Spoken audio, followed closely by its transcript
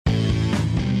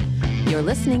You're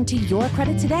listening to Your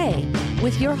Credit Today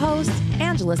with your host,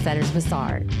 Angela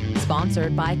Setters-Massard,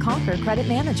 sponsored by Conquer Credit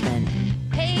Management.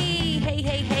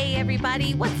 Hey,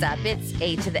 everybody. What's up? It's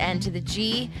A to the N to the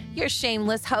G, your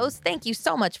shameless host. Thank you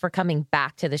so much for coming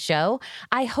back to the show.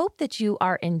 I hope that you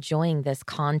are enjoying this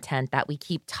content that we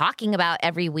keep talking about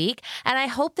every week, and I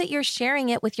hope that you're sharing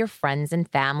it with your friends and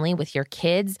family, with your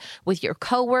kids, with your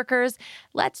coworkers.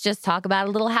 Let's just talk about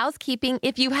a little housekeeping.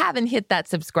 If you haven't hit that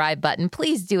subscribe button,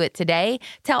 please do it today.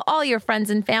 Tell all your friends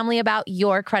and family about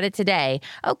Your Credit Today.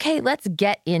 Okay, let's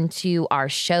get into our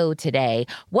show today.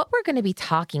 What we're going to be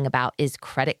talking about is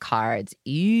credit cards.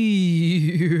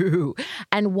 Ew.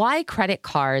 And why credit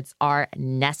cards are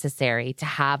necessary to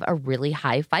have a really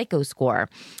high FICO score.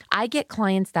 I get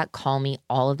clients that call me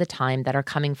all of the time that are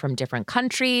coming from different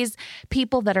countries,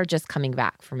 people that are just coming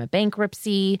back from a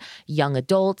bankruptcy, young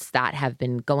adults that have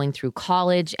been going through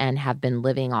college and have been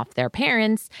living off their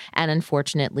parents and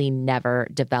unfortunately never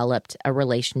developed a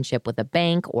relationship with a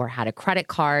bank or had a credit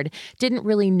card, didn't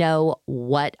really know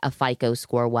what a FICO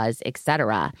score was,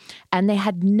 etc. And they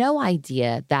had no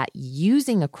idea that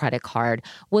using a credit card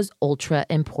was ultra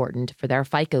important for their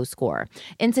FICO score.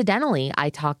 Incidentally, I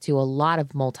talk to a lot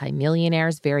of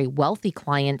multimillionaires, very wealthy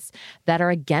clients that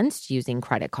are against using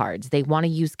credit cards. They want to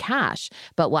use cash.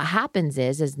 But what happens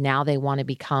is now they want to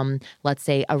become, let's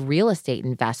say, a real estate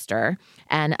investor.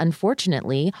 And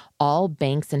unfortunately, all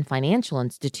banks and financial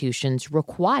institutions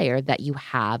require that you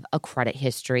have a credit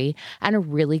history and a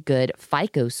really good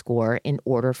FICO score in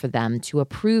order for them to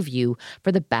approve you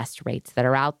for the best rates that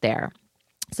are out there.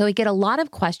 So we get a lot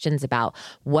of questions about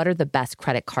what are the best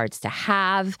credit cards to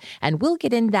have, and we'll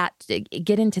get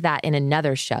into that in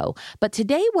another show. But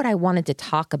today what I wanted to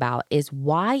talk about is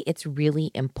why it's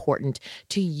really important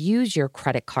to use your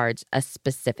credit cards a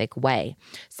specific way.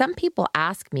 Some people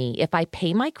ask me, if I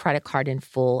pay my credit card in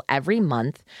full every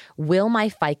month, will my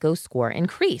FICO score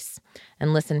increase?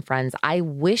 And listen, friends, I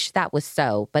wish that was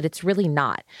so, but it's really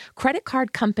not. Credit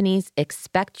card companies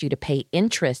expect you to pay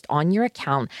interest on your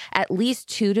account at least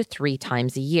 2 to 3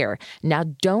 times a year. Now,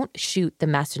 don't shoot the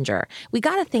messenger. We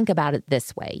got to think about it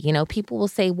this way. You know, people will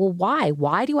say, well, why?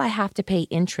 Why do I have to pay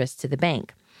interest to the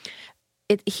bank?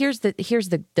 Here's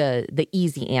the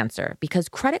easy answer, because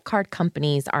credit card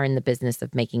companies are in the business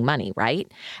of making money,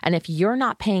 right? And if you're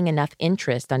not paying enough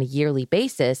interest on a yearly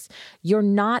basis, you're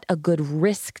not a good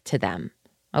risk to them.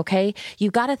 Okay? You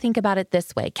got to think about it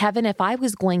this way. Kevin, if I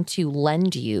was going to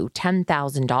lend you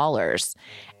 $10,000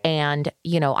 and,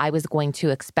 I was going to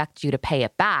expect you to pay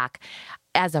it back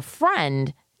as a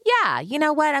friend, yeah, you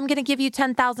know what? I'm going to give you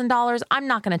 $10,000. I'm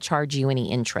not going to charge you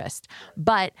any interest.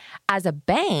 But as a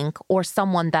bank or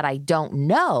someone that I don't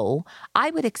know,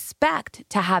 I would expect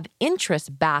to have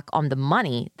interest back on the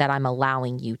money that I'm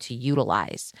allowing you to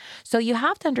utilize. So you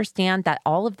have to understand that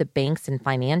all of the banks and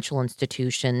financial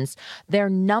institutions, their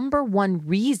number one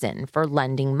reason for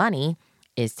lending money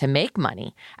is to make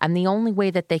money. And the only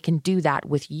way that they can do that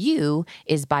with you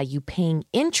is by you paying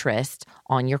interest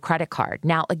on your credit card.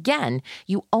 Now, again,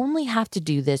 you only have to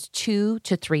do this 2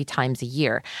 to 3 times a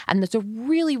year. And there's a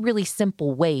really, really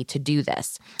simple way to do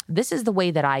this. This is the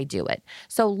way that I do it.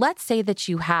 So let's say that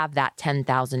you have that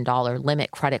 $10,000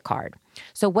 limit credit card.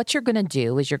 So what you're going to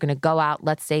do is you're going to go out,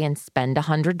 let's say, and spend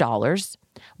 $100.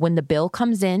 When the bill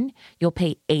comes in, you'll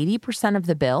pay 80% of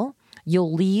the bill.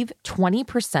 You'll leave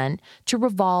 20% to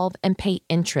revolve and pay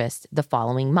interest the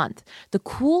following month. The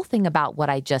cool thing about what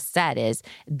I just said is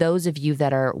those of you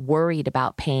that are worried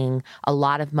about paying a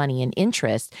lot of money in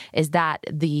interest is that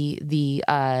the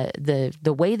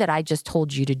way that I just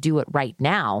told you to do it right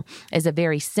now is a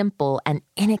very simple and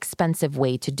inexpensive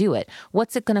way to do it.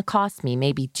 What's it going to cost me?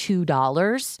 Maybe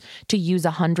 $2 to use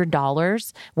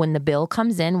 $100 when the bill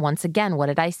comes in. Once again, what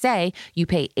did I say? You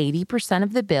pay 80%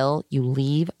 of the bill, you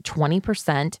leave 20%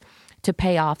 to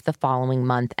pay off the following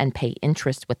month and pay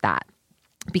interest with that.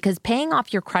 Because paying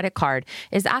off your credit card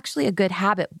is actually a good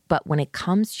habit, but when it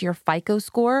comes to your FICO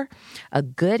score, a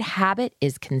good habit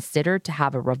is considered to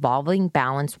have a revolving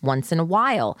balance once in a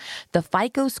while. The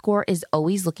FICO score is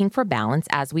always looking for balance,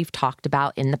 as we've talked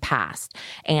about in the past.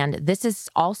 And this is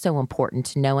also important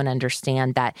to know and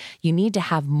understand that you need to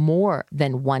have more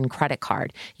than one credit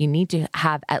card. You need to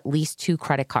have at least 2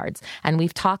 credit cards. And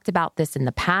we've talked about this in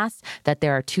the past, that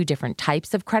there are 2 different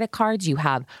types of credit cards. You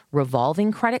have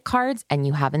revolving credit cards and you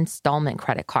you have installment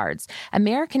credit cards.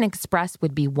 American Express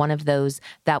would be one of those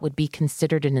that would be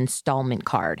considered an installment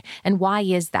card. And why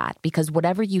is that? Because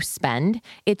whatever you spend,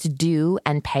 it's due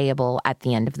and payable at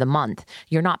the end of the month.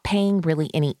 You're not paying really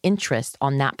any interest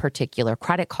on that particular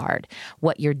credit card.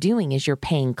 What you're doing is you're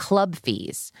paying club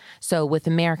fees. So with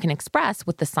American Express,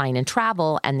 with the Sign and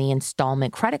Travel and the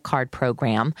installment credit card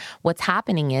program, what's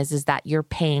happening is that you're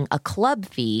paying a club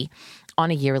fee on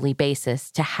a yearly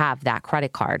basis to have that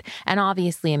credit card. And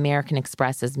obviously, American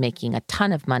Express is making a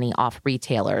ton of money off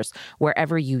retailers.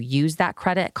 Wherever you use that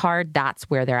credit card, that's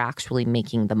where they're actually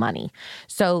making the money.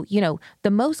 So, the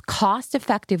most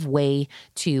cost-effective way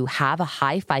to have a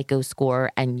high FICO score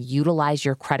and utilize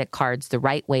your credit cards the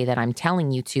right way that I'm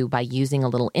telling you to by using a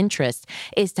little interest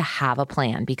is to have a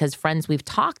plan. Because friends, we've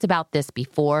talked about this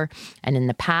before and in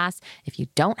the past. If you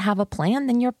don't have a plan,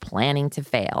 then you're planning to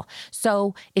fail.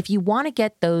 So if you want to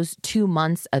get those 2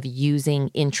 months of using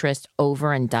interest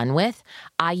over and done with,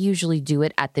 I usually do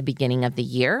it at the beginning of the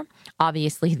year.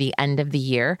 Obviously, the end of the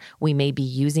year, we may be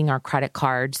using our credit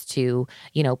cards to,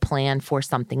 plan for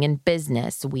something in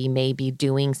business. We may be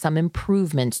doing some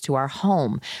improvements to our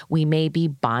home. We may be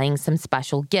buying some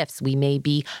special gifts. We may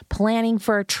be planning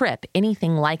for a trip,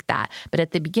 anything like that. But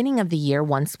at the beginning of the year,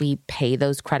 once we pay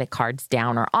those credit cards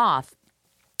down or off,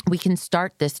 we can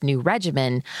start this new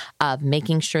regimen of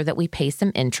making sure that we pay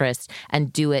some interest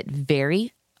and do it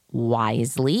very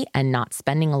wisely and not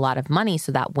spending a lot of money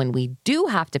so that when we do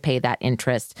have to pay that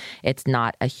interest, it's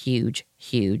not a huge,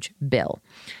 huge bill.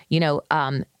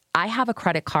 I have a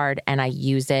credit card and I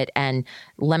use it. And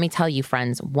let me tell you,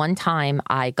 friends, one time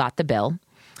I got the bill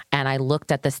and I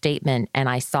looked at the statement and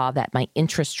I saw that my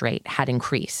interest rate had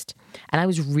increased. And I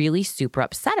was really super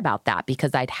upset about that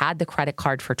because I'd had the credit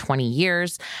card for 20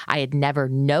 years. I had never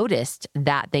noticed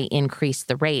that they increased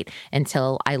the rate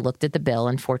until I looked at the bill.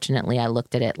 Unfortunately, I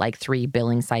looked at it like 3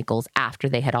 billing cycles after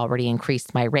they had already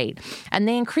increased my rate. And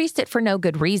they increased it for no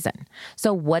good reason.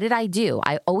 So what did I do?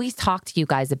 I always talk to you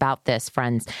guys about this,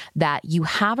 friends, that you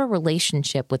have a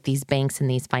relationship with these banks and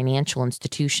these financial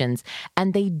institutions,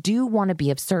 and they do want to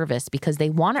be of service because they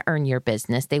want to earn your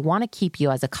business. They want to keep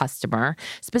you as a customer,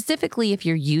 specifically if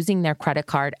you're using their credit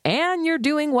card and you're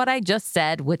doing what I just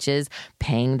said, which is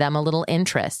paying them a little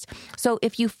interest. So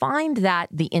if you find that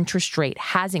the interest rate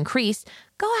has increased,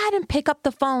 go ahead and pick up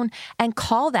the phone and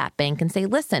call that bank and say,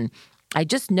 listen, I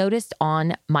just noticed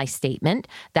on my statement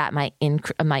that my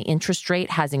interest rate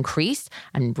has increased.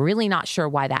 I'm really not sure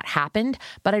why that happened,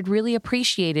 but I'd really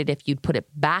appreciate it if you'd put it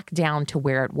back down to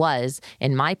where it was,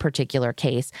 in my particular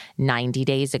case, 90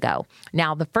 days ago.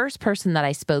 Now, the first person that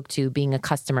I spoke to, being a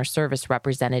customer service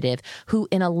representative, who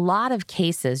in a lot of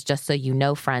cases, just so you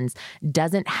know, friends,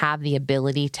 doesn't have the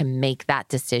ability to make that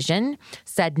decision,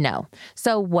 said no.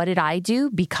 So what did I do?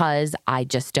 Because I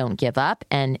just don't give up.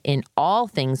 And in all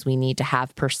things, we need to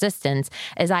have persistence,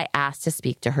 as I asked to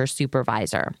speak to her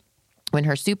supervisor. When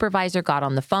her supervisor got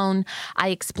on the phone, I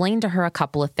explained to her a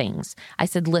couple of things. I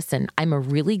said, listen, I'm a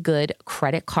really good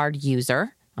credit card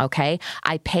user. Okay,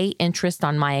 I pay interest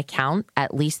on my account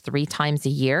at least 3 times a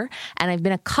year, and I've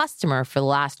been a customer for the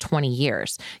last 20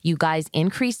 years. You guys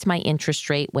increased my interest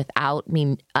rate without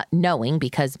me knowing,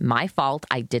 because my fault.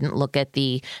 I didn't look at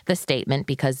the statement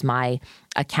because my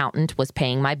accountant was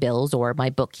paying my bills or my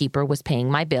bookkeeper was paying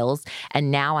my bills.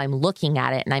 And now I'm looking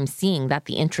at it and I'm seeing that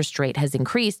the interest rate has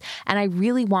increased. And I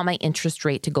really want my interest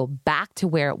rate to go back to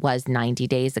where it was 90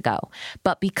 days ago.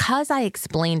 But because I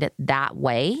explained it that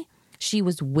way, she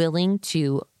was willing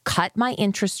to cut my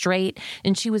interest rate.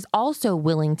 And she was also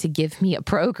willing to give me a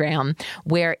program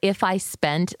where if I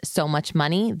spent so much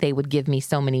money, they would give me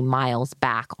so many miles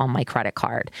back on my credit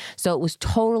card. So it was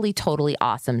totally, totally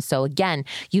awesome. So again,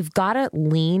 you've got to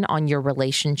lean on your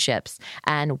relationships.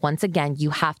 And once again,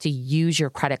 you have to use your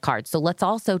credit card. So let's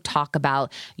also talk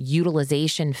about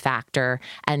utilization factor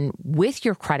and with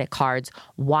your credit cards,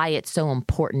 why it's so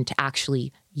important to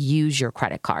actually use your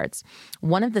credit cards.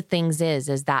 One of the things is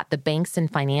that the banks and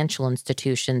financial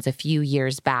institutions a few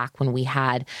years back when we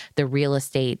had the real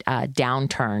estate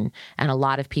downturn and a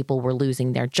lot of people were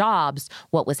losing their jobs,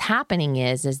 what was happening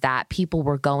is that people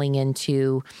were going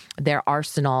into their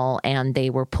arsenal and they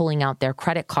were pulling out their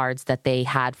credit cards that they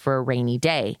had for a rainy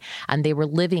day, and they were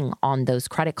living on those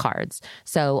credit cards.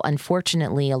 So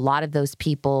unfortunately, a lot of those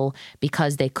people,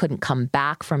 because they couldn't come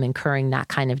back from incurring that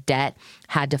kind of debt,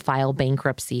 had to file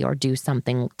bankruptcy bankruptcy or do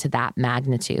something to that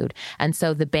magnitude. And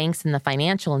so the banks and the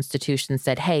financial institutions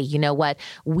said, hey, you know what?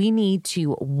 We need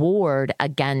to ward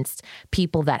against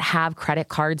people that have credit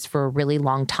cards for a really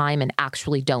long time and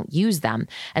actually don't use them.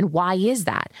 And why is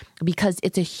that? Because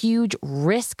it's a huge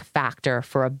risk factor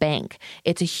for a bank.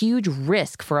 It's a huge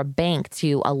risk for a bank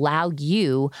to allow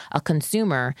you, a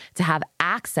consumer, to have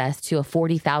access to a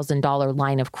 $40,000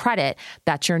 line of credit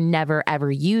that you're never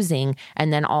ever using.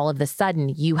 And then all of a sudden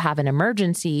you have an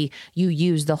emergency, you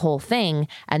use the whole thing,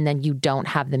 and then you don't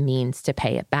have the means to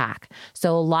pay it back.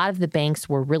 So a lot of the banks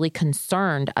were really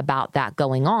concerned about that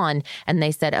going on. And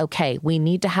they said, okay, we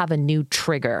need to have a new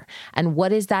trigger. And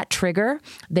what is that trigger?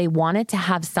 They wanted to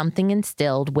have something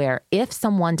instilled where if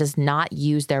someone does not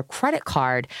use their credit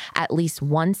card at least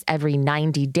once every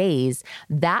 90 days,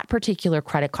 that particular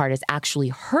credit card is actually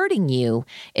hurting you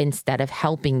instead of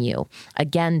helping you.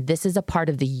 Again, this is a part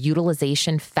of the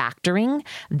utilization factoring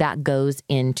that goes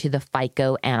into the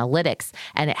FICO analytics,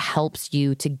 and it helps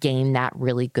you to gain that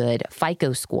really good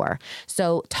FICO score.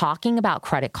 So talking about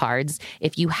credit cards,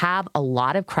 if you have a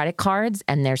lot of credit cards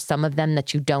and there's some of them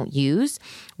that you don't use,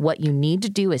 what you need to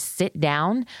do is sit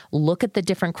down, look at the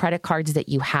different credit cards that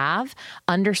you have,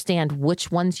 understand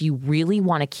which ones you really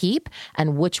want to keep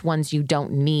and which ones you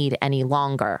don't need any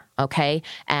longer. Okay.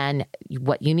 And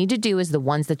what you need to do is the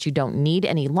ones that you don't need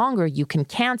any longer, you can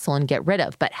cancel and get rid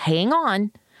of. But hang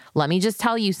on. Let me just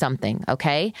tell you something,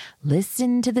 okay?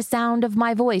 Listen to the sound of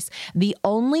my voice. The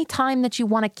only time that you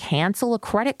want to cancel a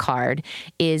credit card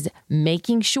is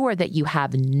making sure that you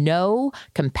have no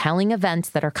compelling events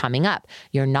that are coming up.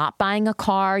 You're not buying a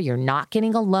car, you're not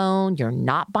getting a loan, you're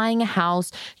not buying a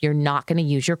house, you're not going to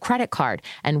use your credit card.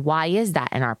 And why is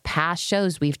that? In our past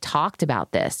shows, we've talked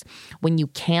about this. When you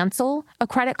cancel a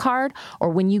credit card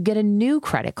or when you get a new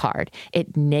credit card,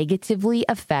 it negatively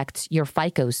affects your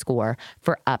FICO score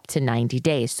for up to 90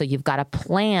 days. So you've got a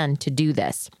plan to do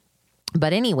this.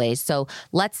 But anyways, so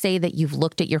let's say that you've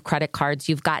looked at your credit cards,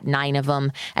 you've got 9 of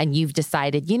them, and you've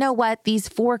decided, you know what, these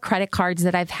 4 credit cards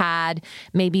that I've had,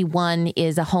 maybe one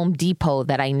is a Home Depot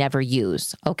that I never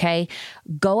use, okay?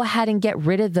 Go ahead and get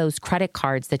rid of those credit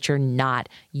cards that you're not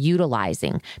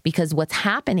utilizing, because what's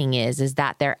happening is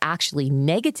that they're actually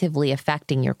negatively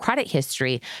affecting your credit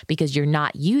history because you're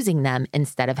not using them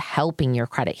instead of helping your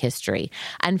credit history.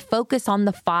 And focus on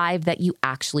the 5 that you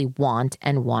actually want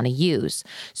and want to use.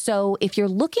 So if you're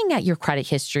looking at your credit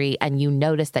history and you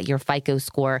notice that your FICO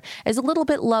score is a little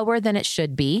bit lower than it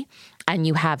should be, and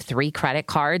you have 3 credit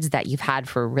cards that you've had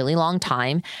for a really long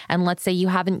time, and let's say you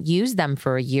haven't used them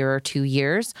for a year or 2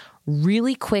 years,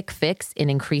 really quick fix in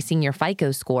increasing your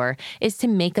FICO score is to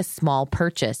make a small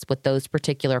purchase with those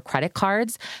particular credit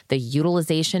cards. The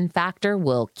utilization factor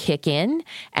will kick in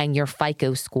and your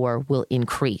FICO score will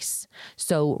increase.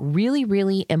 So really,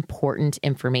 really important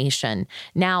information.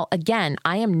 Now, again,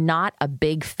 I am not a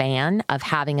big fan of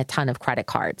having a ton of credit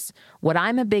cards. What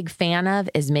I'm a big fan of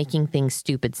is making things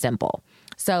stupid simple.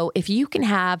 So if you can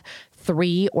have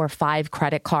 3 or 5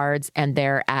 credit cards and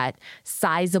they're at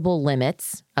sizable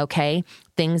limits, okay,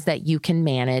 things that you can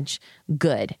manage,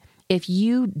 good. If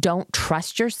you don't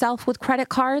trust yourself with credit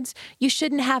cards, you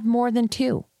shouldn't have more than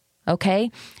 2. Okay,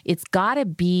 it's got to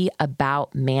be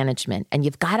about management, and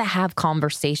you've got to have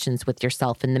conversations with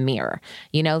yourself in the mirror.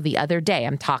 You know, the other day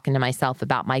I'm talking to myself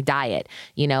about my diet.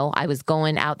 You know, I was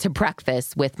going out to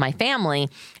breakfast with my family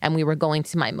and we were going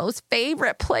to my most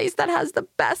favorite place that has the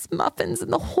best muffins in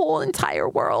the whole entire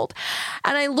world.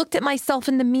 And I looked at myself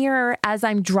in the mirror as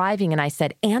I'm driving and I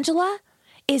said, Angela,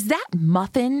 is that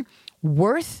muffin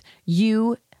worth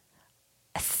you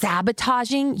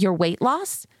sabotaging your weight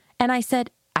loss? And I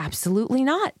said, absolutely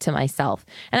not, to myself.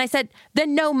 And I said,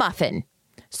 then no muffin.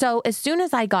 So as soon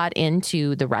as I got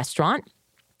into the restaurant,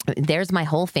 there's my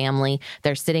whole family.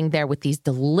 They're sitting there with these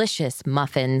delicious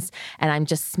muffins and I'm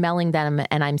just smelling them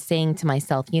and I'm saying to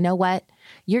myself, you know what?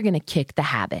 You're going to kick the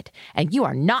habit and you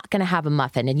are not going to have a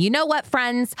muffin. And you know what,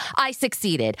 friends? I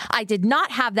succeeded. I did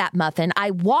not have that muffin.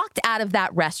 I walked out of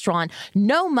that restaurant,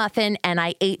 no muffin, and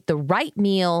I ate the right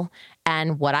meal.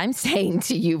 And what I'm saying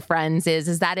to you, friends,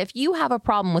 is that if you have a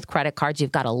problem with credit cards,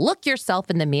 you've got to look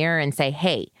yourself in the mirror and say,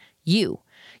 hey,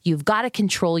 you've got to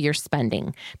control your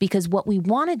spending, because what we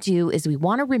want to do is we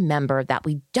want to remember that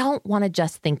we don't want to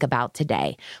just think about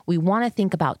today. We want to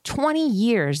think about 20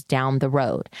 years down the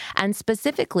road. And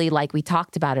specifically, like we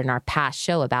talked about in our past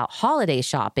show about holiday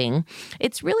shopping,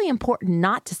 it's really important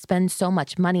not to spend so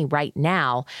much money right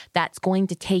now that's going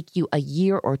to take you a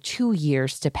year or 2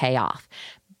 years to pay off.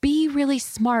 Be really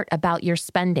smart about your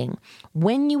spending.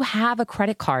 When you have a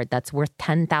credit card that's worth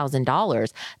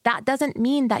 $10,000, that doesn't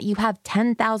mean that you have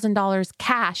 $10,000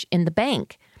 cash in the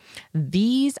bank.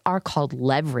 These are called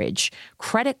leverage.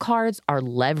 Credit cards are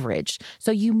leveraged.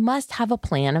 So you must have a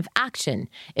plan of action.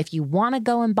 If you want to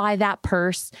go and buy that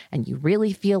purse and you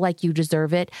really feel like you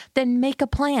deserve it, then make a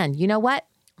plan. You know what?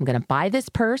 I'm going to buy this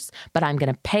purse, but I'm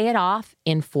going to pay it off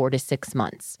in 4 to 6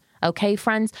 months. Okay,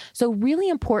 friends? So really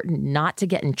important not to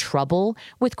get in trouble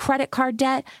with credit card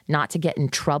debt, not to get in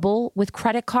trouble with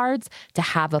credit cards, to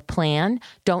have a plan.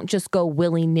 Don't just go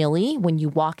willy-nilly when you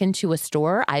walk into a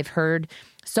store. I've heard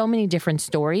so many different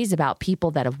stories about people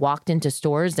that have walked into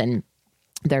stores and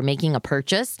they're making a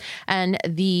purchase and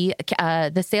the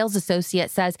sales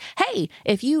associate says, hey,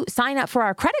 if you sign up for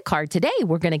our credit card today,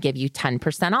 we're going to give you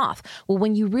 10% off. Well,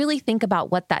 when you really think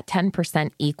about what that 10%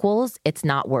 equals, it's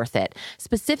not worth it.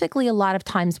 Specifically, a lot of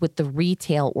times with the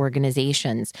retail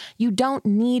organizations, you don't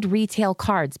need retail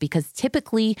cards because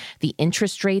typically the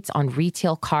interest rates on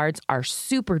retail cards are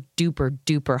super duper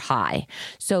duper high.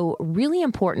 So really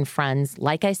important, friends,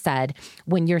 like I said,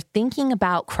 when you're thinking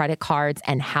about credit cards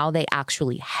and how they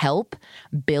actually help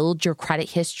build your credit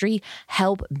history,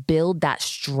 help build that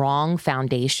strong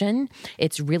foundation,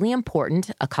 it's really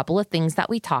important. A couple of things that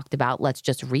we talked about, let's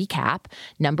just recap.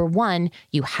 Number one,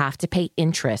 you have to pay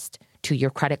interest to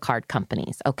your credit card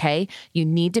companies, okay? You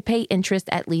need to pay interest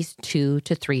at least 2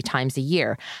 to 3 times a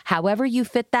year. However you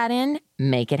fit that in,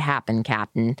 make it happen,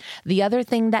 Captain. The other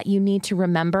thing that you need to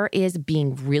remember is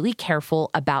being really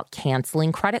careful about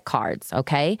canceling credit cards,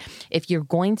 okay? If you're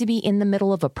going to be in the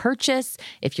middle of a purchase,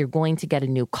 if you're going to get a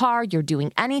new car, you're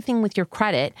doing anything with your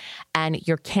credit and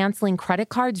you're canceling credit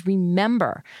cards,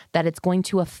 remember that it's going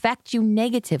to affect you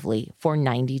negatively for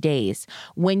 90 days.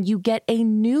 When you get a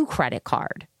new credit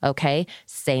card, okay,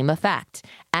 same effect.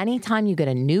 Anytime you get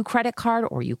a new credit card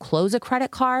or you close a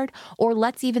credit card, or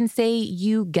let's even say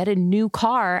you get a new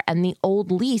car and the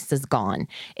old lease is gone,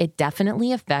 it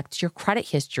definitely affects your credit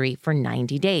history for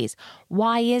 90 days.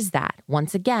 Why is that?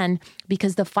 Once again,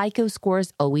 because the FICO score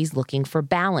is always looking for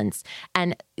balance.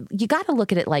 And you got to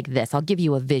look at it like this. I'll give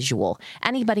you a visual.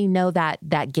 Anybody know that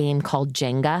game called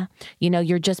Jenga? You know,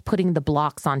 you're just putting the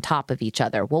blocks on top of each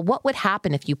other. Well, what would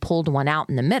happen if you pulled one out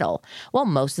in the middle? Well,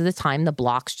 most of the time, the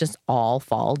blocks just all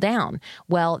fall down.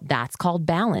 Well, that's called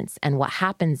balance. And what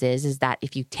happens is that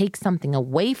if you take something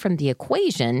away from the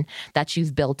equation that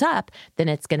you've built up, then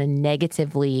it's going to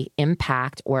negatively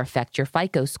impact or affect your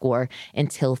FICO score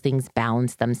until things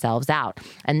balance themselves out.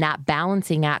 And that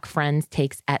balancing act, friends,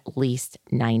 takes at least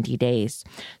 90 days.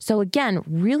 So again,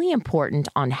 really important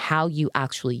on how you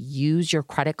actually use your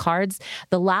credit cards.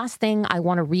 The last thing I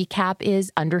want to recap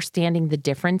is understanding the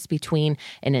difference between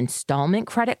an installment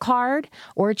credit card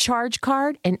or a charge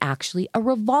card and actually a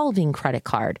revolving credit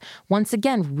card. Once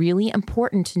again, really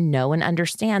important to know and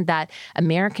understand that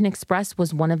American Express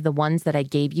was one of the ones that I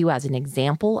gave you as an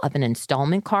example of an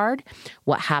installment card.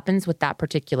 What happens with that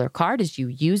particular card is you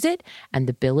use it and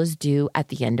the bill is due at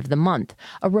the end of the month.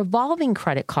 A revolving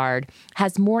credit card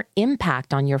has more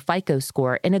impact on your FICO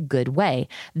score in a good way.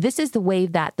 This is the way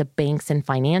that the banks and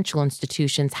financial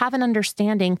institutions have an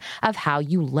understanding of how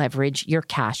you leverage your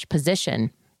cash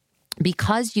position.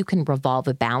 Because you can revolve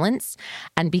a balance,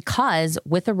 and because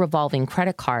with a revolving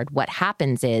credit card, what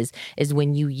happens is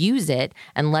when you use it,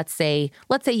 and let's say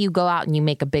you go out and you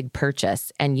make a big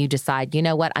purchase and you decide, you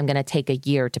know what, I'm going to take a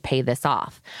year to pay this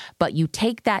off. But you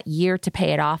take that year to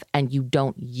pay it off and you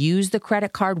don't use the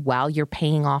credit card while you're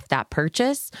paying off that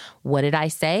purchase. What did I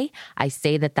say? I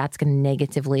say that that's going to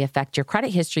negatively affect your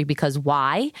credit history because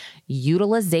why?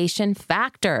 Utilization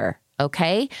factor.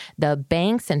 Okay, the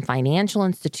banks and financial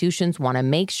institutions want to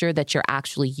make sure that you're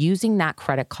actually using that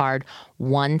credit card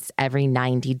once every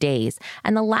 90 days.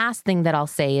 And the last thing that I'll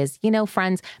say is, you know,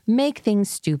 friends, make things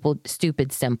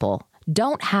stupid simple.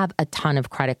 Don't have a ton of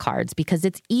credit cards because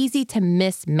it's easy to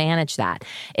mismanage that.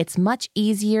 It's much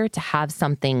easier to have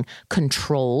something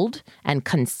controlled and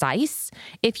concise.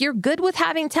 If you're good with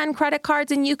having 10 credit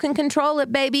cards and you can control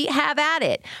it, baby, have at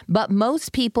it. But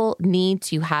most people need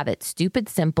to have it stupid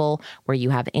simple where you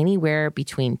have anywhere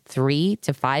between 3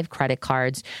 to 5 credit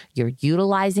cards. You're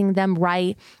utilizing them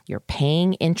right. You're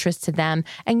paying interest to them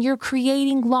and you're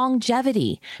creating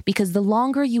longevity because the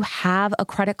longer you have a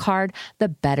credit card, the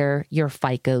better your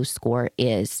FICO score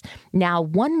is. Now,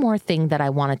 one more thing that I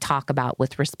want to talk about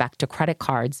with respect to credit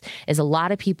cards is a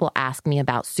lot of people ask me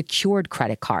about secured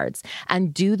credit cards.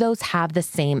 And do those have the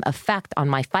same effect on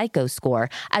my FICO score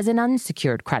as an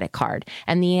unsecured credit card?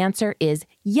 And the answer is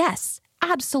yes.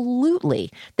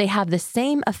 Absolutely. They have the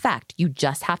same effect. You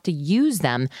just have to use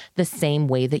them the same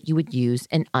way that you would use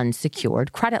an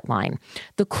unsecured credit line.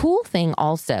 The cool thing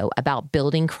also about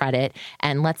building credit,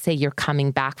 and let's say you're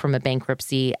coming back from a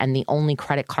bankruptcy and the only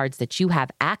credit cards that you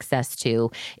have access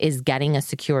to is getting a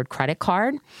secured credit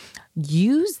card,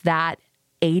 use that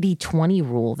 80-20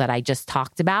 rule that I just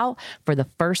talked about for the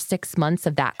first 6 months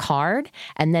of that card.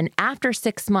 And then after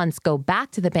 6 months, go back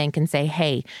to the bank and say,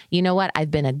 hey, you know what? I've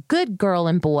been a good girl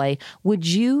and boy. Would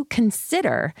you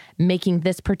consider making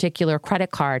this particular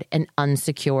credit card an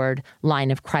unsecured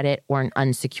line of credit or an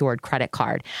unsecured credit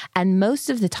card? And most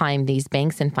of the time, these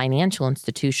banks and financial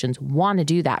institutions want to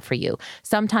do that for you.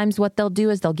 Sometimes what they'll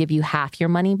do is they'll give you half your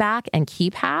money back and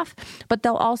keep half, but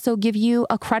they'll also give you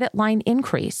a credit line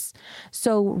increase.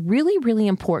 So really, really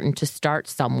important to start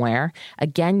somewhere.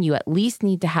 Again, you at least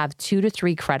need to have 2 to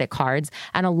 3 credit cards.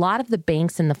 And a lot of the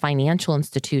banks and the financial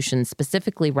institutions,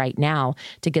 specifically right now,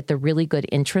 to get the really good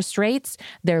interest rates,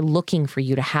 they're looking for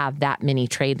you to have that many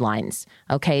trade lines.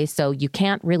 Okay, so you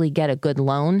can't really get a good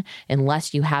loan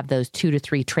unless you have those 2 to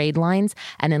 3 trade lines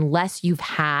and unless you've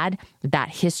had that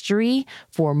history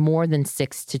for more than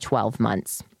 6 to 12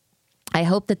 months. I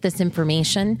hope that this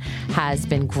information has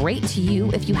been great to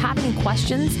you. If you have any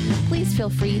questions, please feel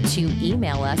free to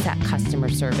email us at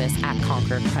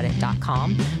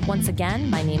customerservice@conquercredit.com. Once again,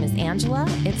 my name is Angela.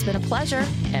 It's been a pleasure,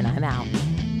 and I'm out.